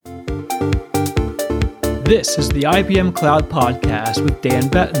This is the IBM Cloud Podcast with Dan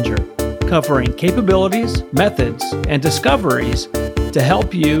Bettinger, covering capabilities, methods, and discoveries to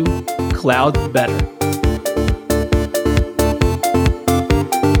help you cloud better.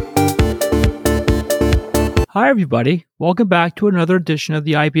 Hi, everybody. Welcome back to another edition of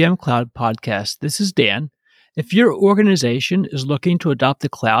the IBM Cloud Podcast. This is Dan. If your organization is looking to adopt the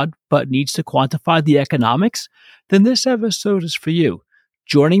cloud but needs to quantify the economics, then this episode is for you.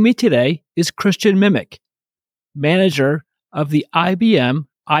 Joining me today is Christian Mimic, manager of the IBM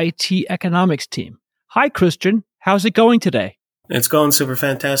IT economics team. Hi, Christian. How's it going today? It's going super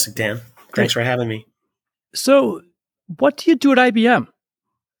fantastic, Dan. Thanks for having me. So, what do you do at IBM?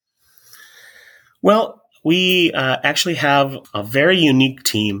 Well, we actually have a very unique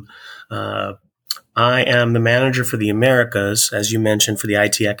team. I am the manager for the Americas, as you mentioned, for the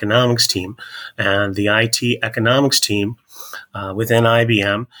IT economics team. And the IT economics team within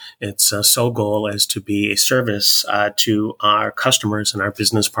IBM, its sole goal is to be a service to our customers and our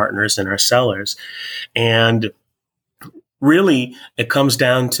business partners and our sellers. And really, it comes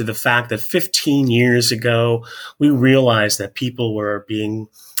down to the fact that 15 years ago, we realized that people were being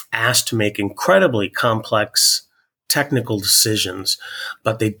asked to make incredibly complex technical decisions,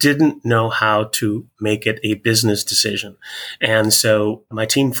 but they didn't know how to make it a business decision. And so my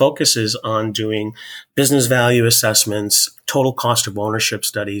team focuses on doing business value assessments, total cost of ownership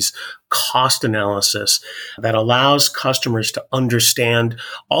studies, cost analysis that allows customers to understand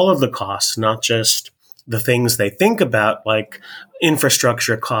all of the costs, not just the things they think about, like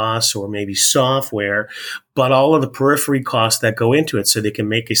infrastructure costs or maybe software, but all of the periphery costs that go into it so they can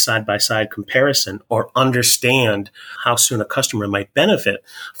make a side-by-side comparison or understand how soon a customer might benefit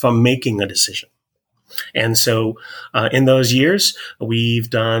from making a decision. And so in those years, we've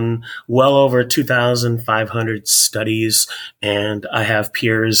done well over 2,500 studies, and I have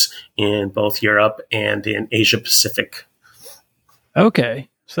peers in both Europe and in Asia Pacific. Okay.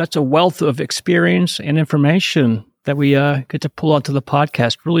 So that's a wealth of experience and information that we get to pull onto the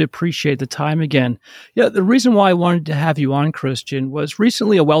podcast. Really appreciate the time again. Yeah, the reason why I wanted to have you on, Christian, was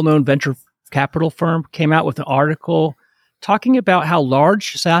recently a well-known venture capital firm came out with an article talking about how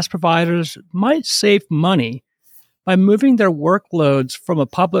large SaaS providers might save money by moving their workloads from a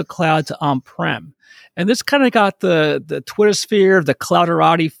public cloud to on-prem. And this kind of got the Twitter sphere, the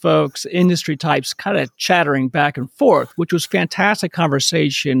Clouderati folks, industry types kind of chattering back and forth, which was fantastic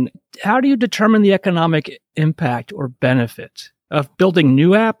conversation. How do you determine the economic impact or benefit of building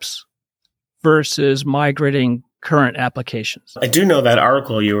new apps versus migrating current applications? I do know that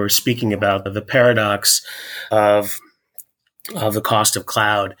article you were speaking about, the paradox of the cost of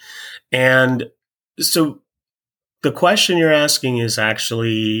cloud. And so the question you're asking is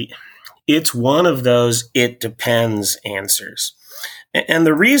actually, it's one of those it depends answers. And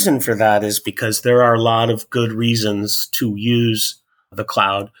the reason for that is because there are a lot of good reasons to use the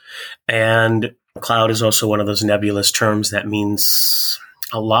cloud. And cloud is also one of those nebulous terms that means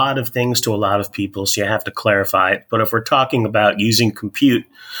a lot of things to a lot of people, so you have to clarify it. But if we're talking about using compute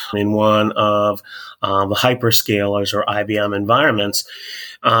in one of the hyperscalers or IBM environments,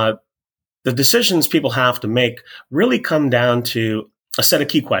 the decisions people have to make really come down to a set of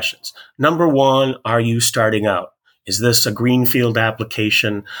key questions. Number one, are you starting out? Is this a greenfield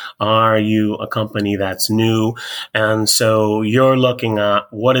application? Are you a company that's new? And so you're looking at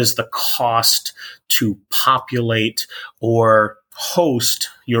what is the cost to populate or host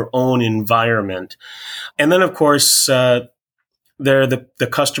your own environment. And then, of course, they're the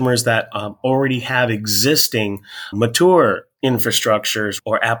customers that already have existing mature infrastructures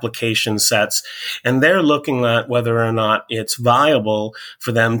or application sets, and they're looking at whether or not it's viable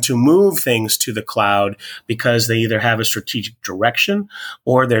for them to move things to the cloud because they either have a strategic direction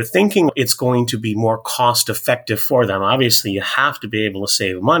or they're thinking it's going to be more cost effective for them. Obviously, you have to be able to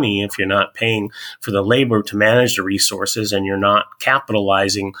save money if you're not paying for the labor to manage the resources and you're not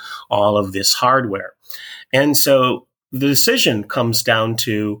capitalizing all of this hardware. And so the decision comes down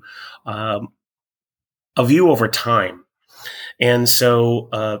to a view over time. And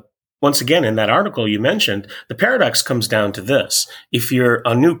so, once again, in that article you mentioned, the paradox comes down to this. If you're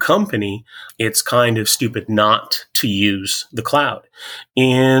a new company, it's kind of stupid not to use the cloud.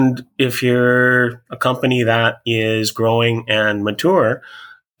 And if you're a company that is growing and mature,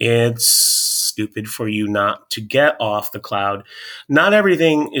 it's stupid for you not to get off the cloud. Not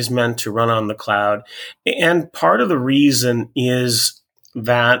everything is meant to run on the cloud. And part of the reason is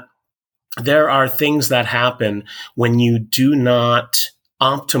that there are things that happen when you do not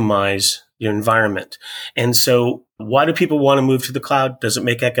optimize your environment. And so why do people want to move to the cloud? Does it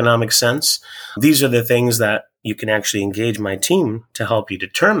make economic sense? These are the things that you can actually engage my team to help you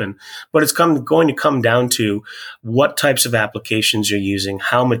determine. But it's going to come down to what types of applications you're using,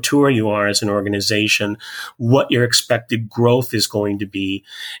 how mature you are as an organization, what your expected growth is going to be.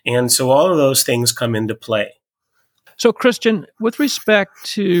 And so all of those things come into play. So, Christian, with respect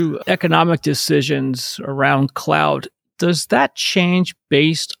to economic decisions around cloud, does that change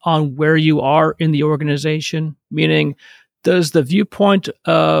based on where you are in the organization? Meaning, does the viewpoint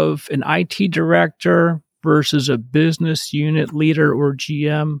of an IT director versus a business unit leader or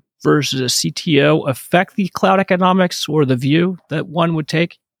GM versus a CTO affect the cloud economics or the view that one would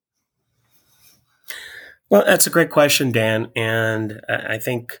take? Well, that's a great question, Dan. And I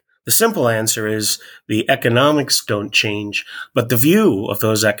think the simple answer is the economics don't change, but the view of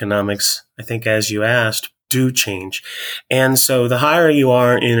those economics, I think, as you asked, do change. And so the higher you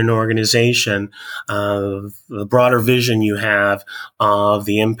are in an organization, the broader vision you have of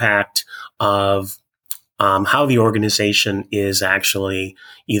the impact of how the organization is actually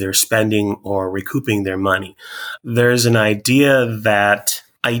either spending or recouping their money. There's an idea that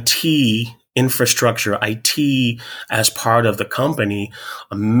IT infrastructure, IT as part of the company,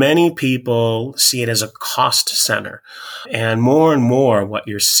 many people see it as a cost center. And more, what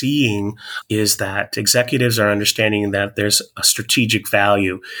you're seeing is that executives are understanding that there's a strategic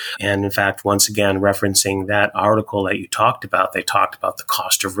value. And in fact, once again, referencing that article that you talked about, they talked about the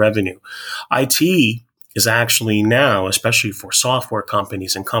cost of revenue. IT is actually now, especially for software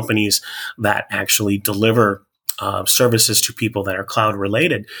companies and companies that actually deliver services to people that are cloud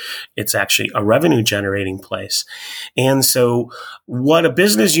related, it's actually a revenue generating place. And so what a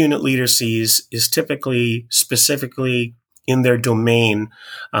business unit leader sees is typically specifically in their domain,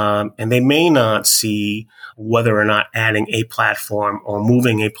 and they may not see whether or not adding a platform or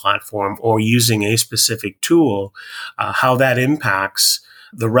moving a platform or using a specific tool, how that impacts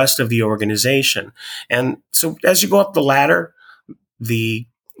the rest of the organization. And so as you go up the ladder, the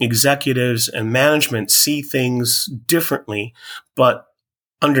executives and management see things differently, but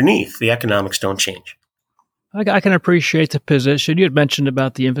underneath, the economics don't change. I can appreciate the position. You had mentioned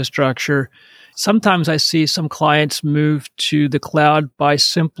about the infrastructure. Sometimes I see some clients move to the cloud by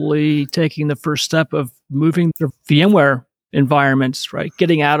simply taking the first step of moving their VMware environments, right?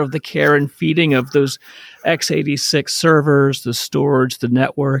 Getting out of the care and feeding of those x86 servers, the storage, the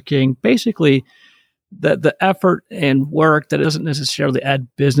networking, basically the effort and work that doesn't necessarily add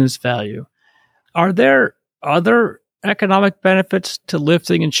business value. Are there other economic benefits to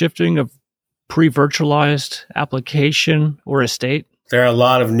lifting and shifting of pre-virtualized application or estate? There are a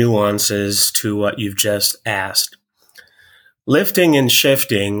lot of nuances to what you've just asked. Lifting and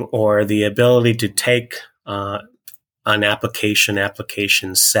shifting, or the ability to take an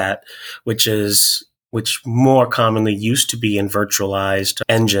application set, which more commonly used to be in virtualized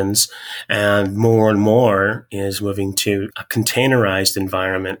engines, and more is moving to a containerized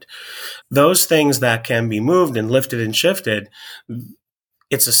environment. Those things that can be moved and lifted and shifted,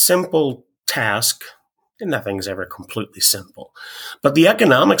 it's a simple task, and nothing's ever completely simple. But the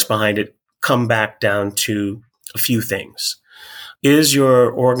economics behind it come back down to a few things. Is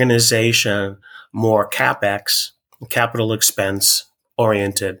your organization more CapEx, capital expense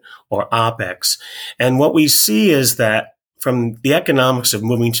oriented, or OpEx? And what we see is that from the economics of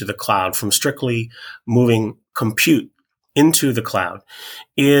moving to the cloud, from strictly moving compute into the cloud,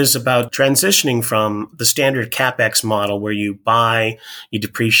 is about transitioning from the standard CapEx model where you buy, you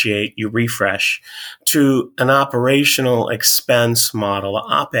depreciate, you refresh, to an operational expense model, an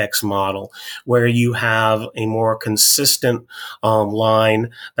OpEx model, where you have a more consistent line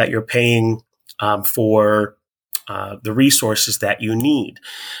that you're paying for the resources that you need.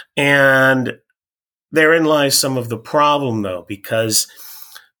 And therein lies some of the problem, though, because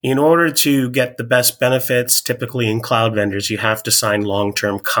in order to get the best benefits, typically in cloud vendors, you have to sign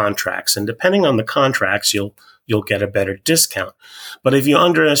long-term contracts. And depending on the contracts, you'll get a better discount. But if you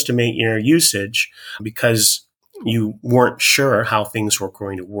underestimate your usage because you weren't sure how things were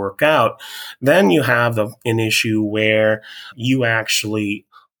going to work out, then you have an issue where you actually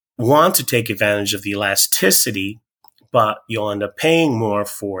want to take advantage of the elasticity, but you'll end up paying more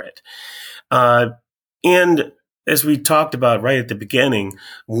for it. And as we talked about right at the beginning,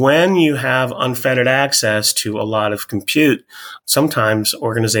 when you have unfettered access to a lot of compute, sometimes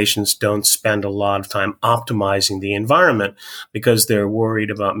organizations don't spend a lot of time optimizing the environment because they're worried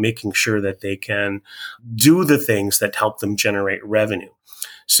about making sure that they can do the things that help them generate revenue.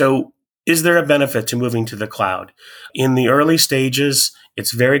 So is there a benefit to moving to the cloud? In the early stages,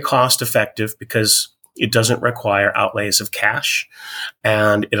 it's very cost effective because it doesn't require outlays of cash,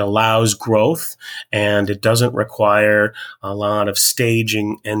 and it allows growth, and it doesn't require a lot of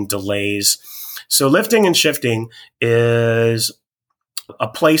staging and delays. So lifting and shifting is a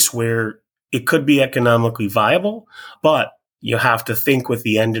place where it could be economically viable, but you have to think with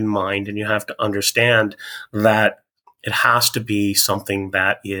the end in mind, and you have to understand that it has to be something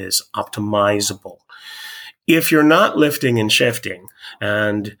that is optimizable. If you're not lifting and shifting,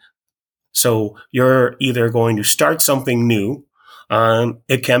 and so you're either going to start something new,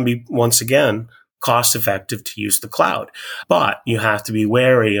 it can be, once again, cost effective to use the cloud. But you have to be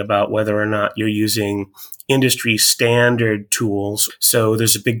wary about whether or not you're using industry standard tools. So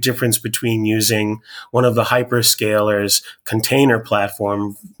there's a big difference between using one of the hyperscalers container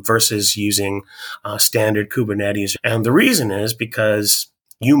platform versus using standard Kubernetes. And the reason is because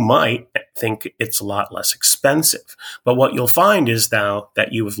you might think it's a lot less expensive. But what you'll find is now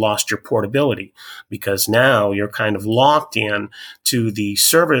that you have lost your portability, because now you're kind of locked in to the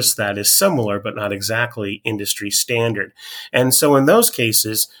service that is similar but not exactly industry standard. And so in those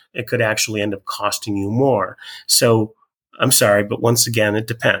cases, it could actually end up costing you more. So I'm sorry, but once again, it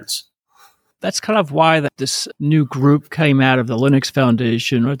depends. That's kind of why this new group came out of the Linux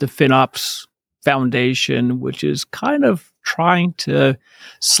Foundation, or the FinOps Foundation, which is kind of trying to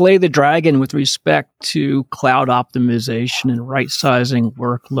slay the dragon with respect to cloud optimization and right-sizing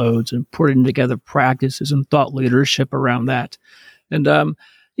workloads and putting together practices and thought leadership around that. And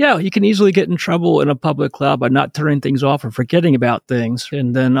you can easily get in trouble in a public cloud by not turning things off or forgetting about things.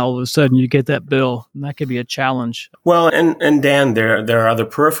 And then all of a sudden you get that bill, and that could be a challenge. Well, and Dan, there are other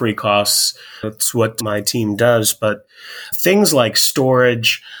periphery costs. That's what my team does. But things like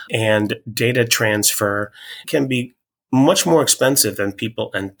storage and data transfer can be much more expensive than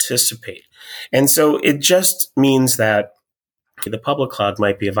people anticipate. And so it just means that the public cloud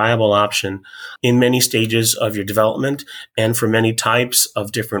might be a viable option in many stages of your development and for many types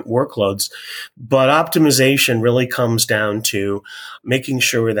of different workloads. But optimization really comes down to making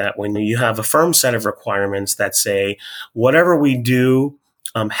sure that when you have a firm set of requirements that say, whatever we do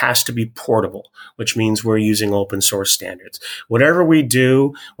has to be portable, which means we're using open source standards. Whatever we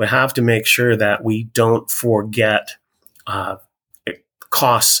do, we have to make sure that we don't forget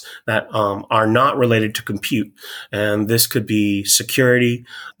costs that are not related to compute. And this could be security.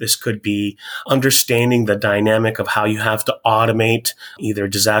 This could be understanding the dynamic of how you have to automate either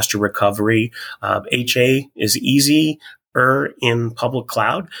disaster recovery. HA is easy in public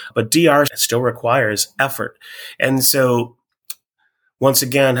cloud, but DR still requires effort. And so once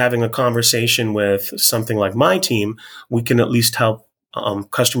again, having a conversation with something like my team, we can at least help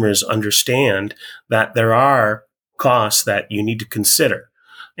customers understand that there are costs that you need to consider.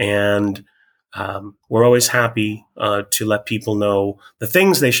 And we're always happy to let people know the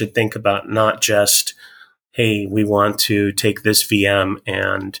things they should think about, not just, hey, we want to take this VM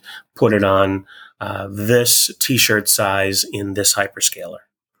and put it on this t-shirt size in this hyperscaler.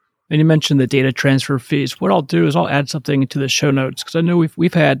 And you mentioned the data transfer fees. What I'll do is I'll add something into the show notes, because I know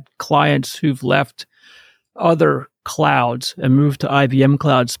we've had clients who've left other clouds and moved to IBM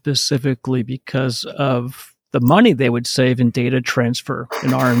Cloud specifically because of the money they would save in data transfer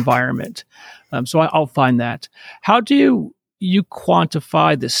in our environment. So I'll find that. How do you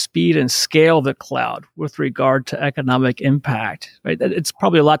quantify the speed and scale of the cloud with regard to economic impact? Right? It's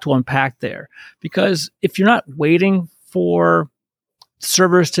probably a lot to unpack there, because if you're not waiting for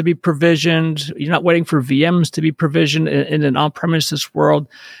servers to be provisioned, you're not waiting for VMs to be provisioned in an on-premises world.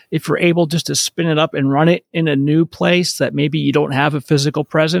 If you're able just to spin it up and run it in a new place that maybe you don't have a physical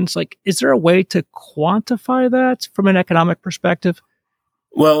presence, like, is there a way to quantify that from an economic perspective?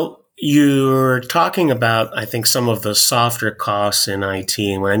 Well, you're talking about, I think, some of the softer costs in IT.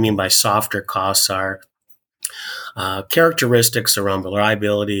 And what I mean by softer costs are characteristics around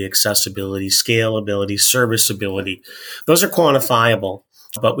reliability, accessibility, scalability, serviceability. Those are quantifiable,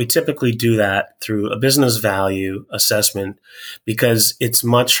 but we typically do that through a business value assessment, because it's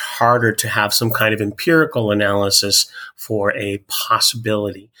much harder to have some kind of empirical analysis for a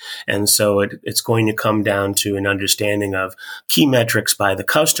possibility. And so it's going to come down to an understanding of key metrics by the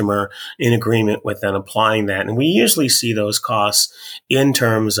customer in agreement with then applying that. And we usually see those costs in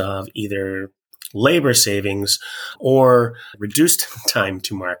terms of either labor savings or reduced time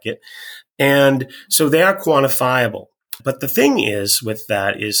to market. And so they are quantifiable. But the thing is with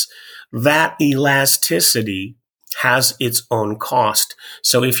that is that elasticity has its own cost.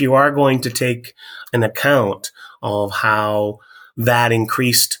 So if you are going to take an account of how that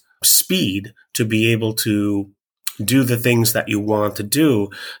increased speed to be able to do the things that you want to do,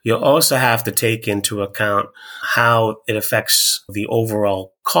 you also have to take into account how it affects the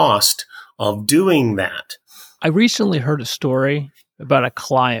overall cost of doing that. I recently heard a story about a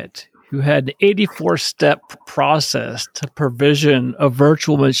client who had an 84-step process to provision a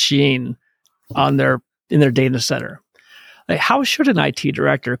virtual machine on in their data center. Like, how should an IT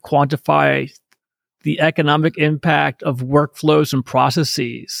director quantify the economic impact of workflows and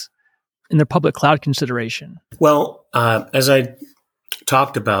processes in their public cloud consideration? Well, as I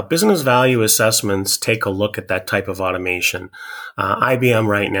talked about, business value assessments take a look at that type of automation. IBM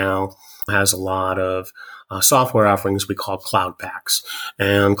right now has a lot of software offerings we call Cloud Paks,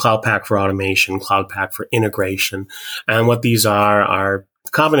 and Cloud Pak for automation, Cloud Pak for integration. And what these are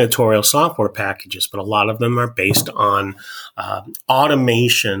combinatorial software packages, but a lot of them are based on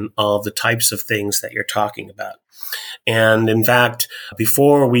automation of the types of things that you're talking about. And in fact,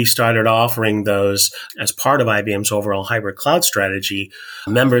 before we started offering those as part of IBM's overall hybrid cloud strategy,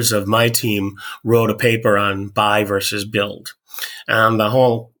 members of my team wrote a paper on buy versus build. And the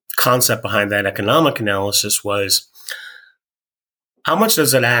whole concept behind that economic analysis was, how much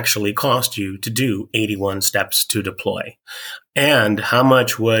does it actually cost you to do 81 steps to deploy? And how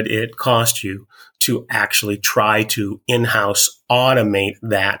much would it cost you to actually try to in-house automate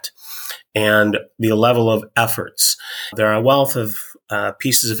that, and the level of efforts? There are a wealth of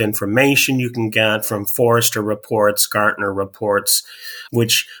pieces of information you can get from Forrester reports, Gartner reports,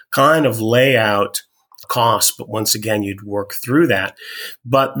 which kind of lay out costs. But once again, you'd work through that.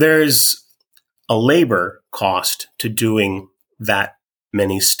 But there's a labor cost to doing that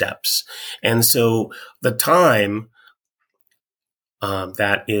many steps. And so the time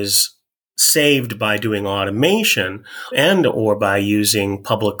that is saved by doing automation and or by using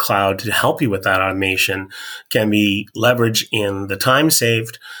public cloud to help you with that automation can be leveraged in the time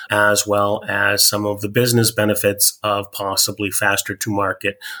saved, as well as some of the business benefits of possibly faster to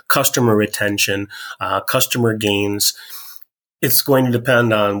market, customer retention, customer gains. It's going to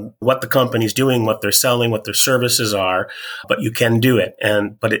depend on what the company's doing, what they're selling, what their services are, but you can do it.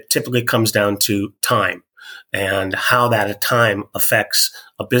 But it typically comes down to time and how that time affects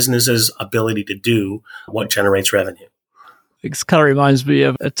a business's ability to do what generates revenue. It kind of reminds me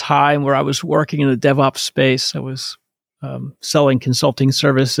of a time where I was working in the DevOps space. I was selling consulting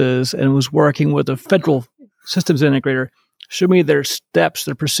services and was working with a federal systems integrator, showed me their steps,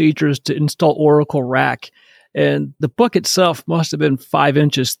 their procedures to install Oracle RAC. And the book itself must have been 5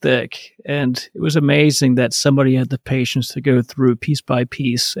 inches thick. And it was amazing that somebody had the patience to go through piece by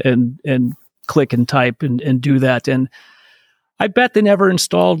piece and click and type and do that. And I bet they never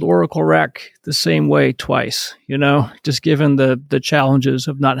installed Oracle RAC the same way twice, just given the challenges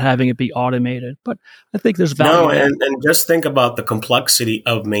of not having it be automated. But I think there's value. No, and just think about the complexity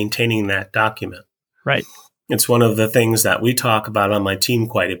of maintaining that document. Right. It's one of the things that we talk about on my team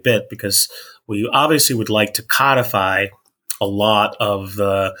quite a bit, because we obviously would like to codify a lot of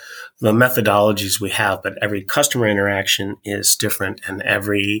the methodologies we have, but every customer interaction is different and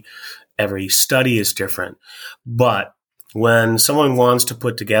every study is different. But when someone wants to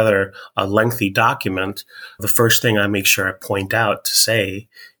put together a lengthy document, the first thing I make sure I point out to say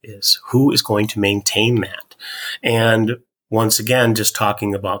is, who is going to maintain that? And once again, just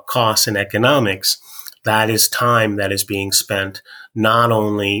talking about costs and economics, that is time that is being spent not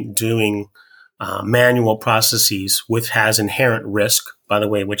only doing manual processes, which has inherent risk, by the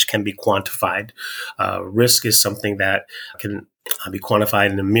way, which can be quantified. Risk is something that can be quantified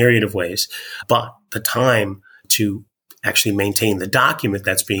in a myriad of ways, but the time to actually maintain the document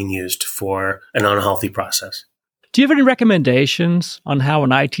that's being used for an unhealthy process. Do you have any recommendations on how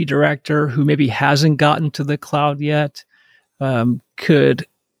an IT director who maybe hasn't gotten to the cloud yet could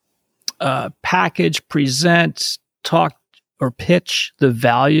package, present, talk, or pitch the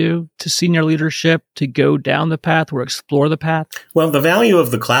value to senior leadership to go down the path or explore the path? Well, the value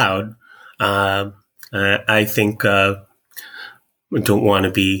of the cloud, I think, I don't want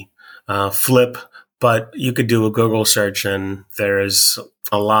to be flip, but you could do a Google search and there's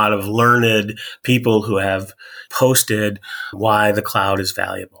a lot of learned people who have posted why the cloud is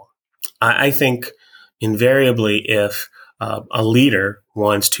valuable. I think invariably if a leader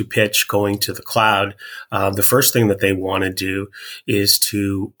wants to pitch going to the cloud, the first thing that they want to do is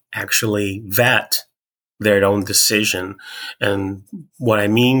to actually vet their own decision. And what I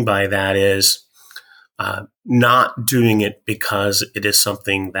mean by that is not doing it because it is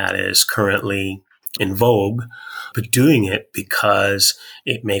something that is currently in vogue, but doing it because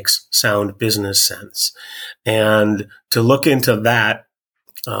it makes sound business sense. And to look into that,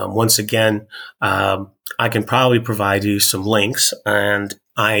 once again, I can probably provide you some links, and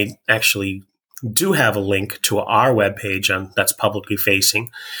I actually do have a link to our webpage that's publicly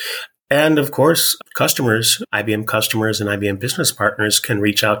facing. And of course, customers, IBM customers and IBM business partners can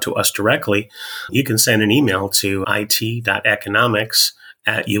reach out to us directly. You can send an email to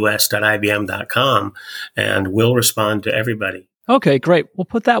it.economics@us.ibm.com, and we'll respond to everybody. Okay, great. We'll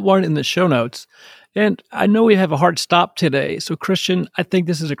put that one in the show notes. And I know we have a hard stop today. So, Christian, I think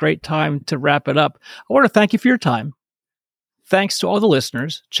this is a great time to wrap it up. I want to thank you for your time. Thanks to all the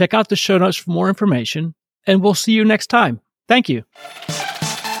listeners. Check out the show notes for more information, and we'll see you next time. Thank you.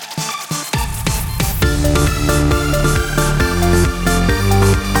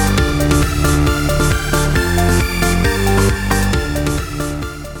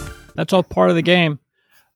 That's all part of the game.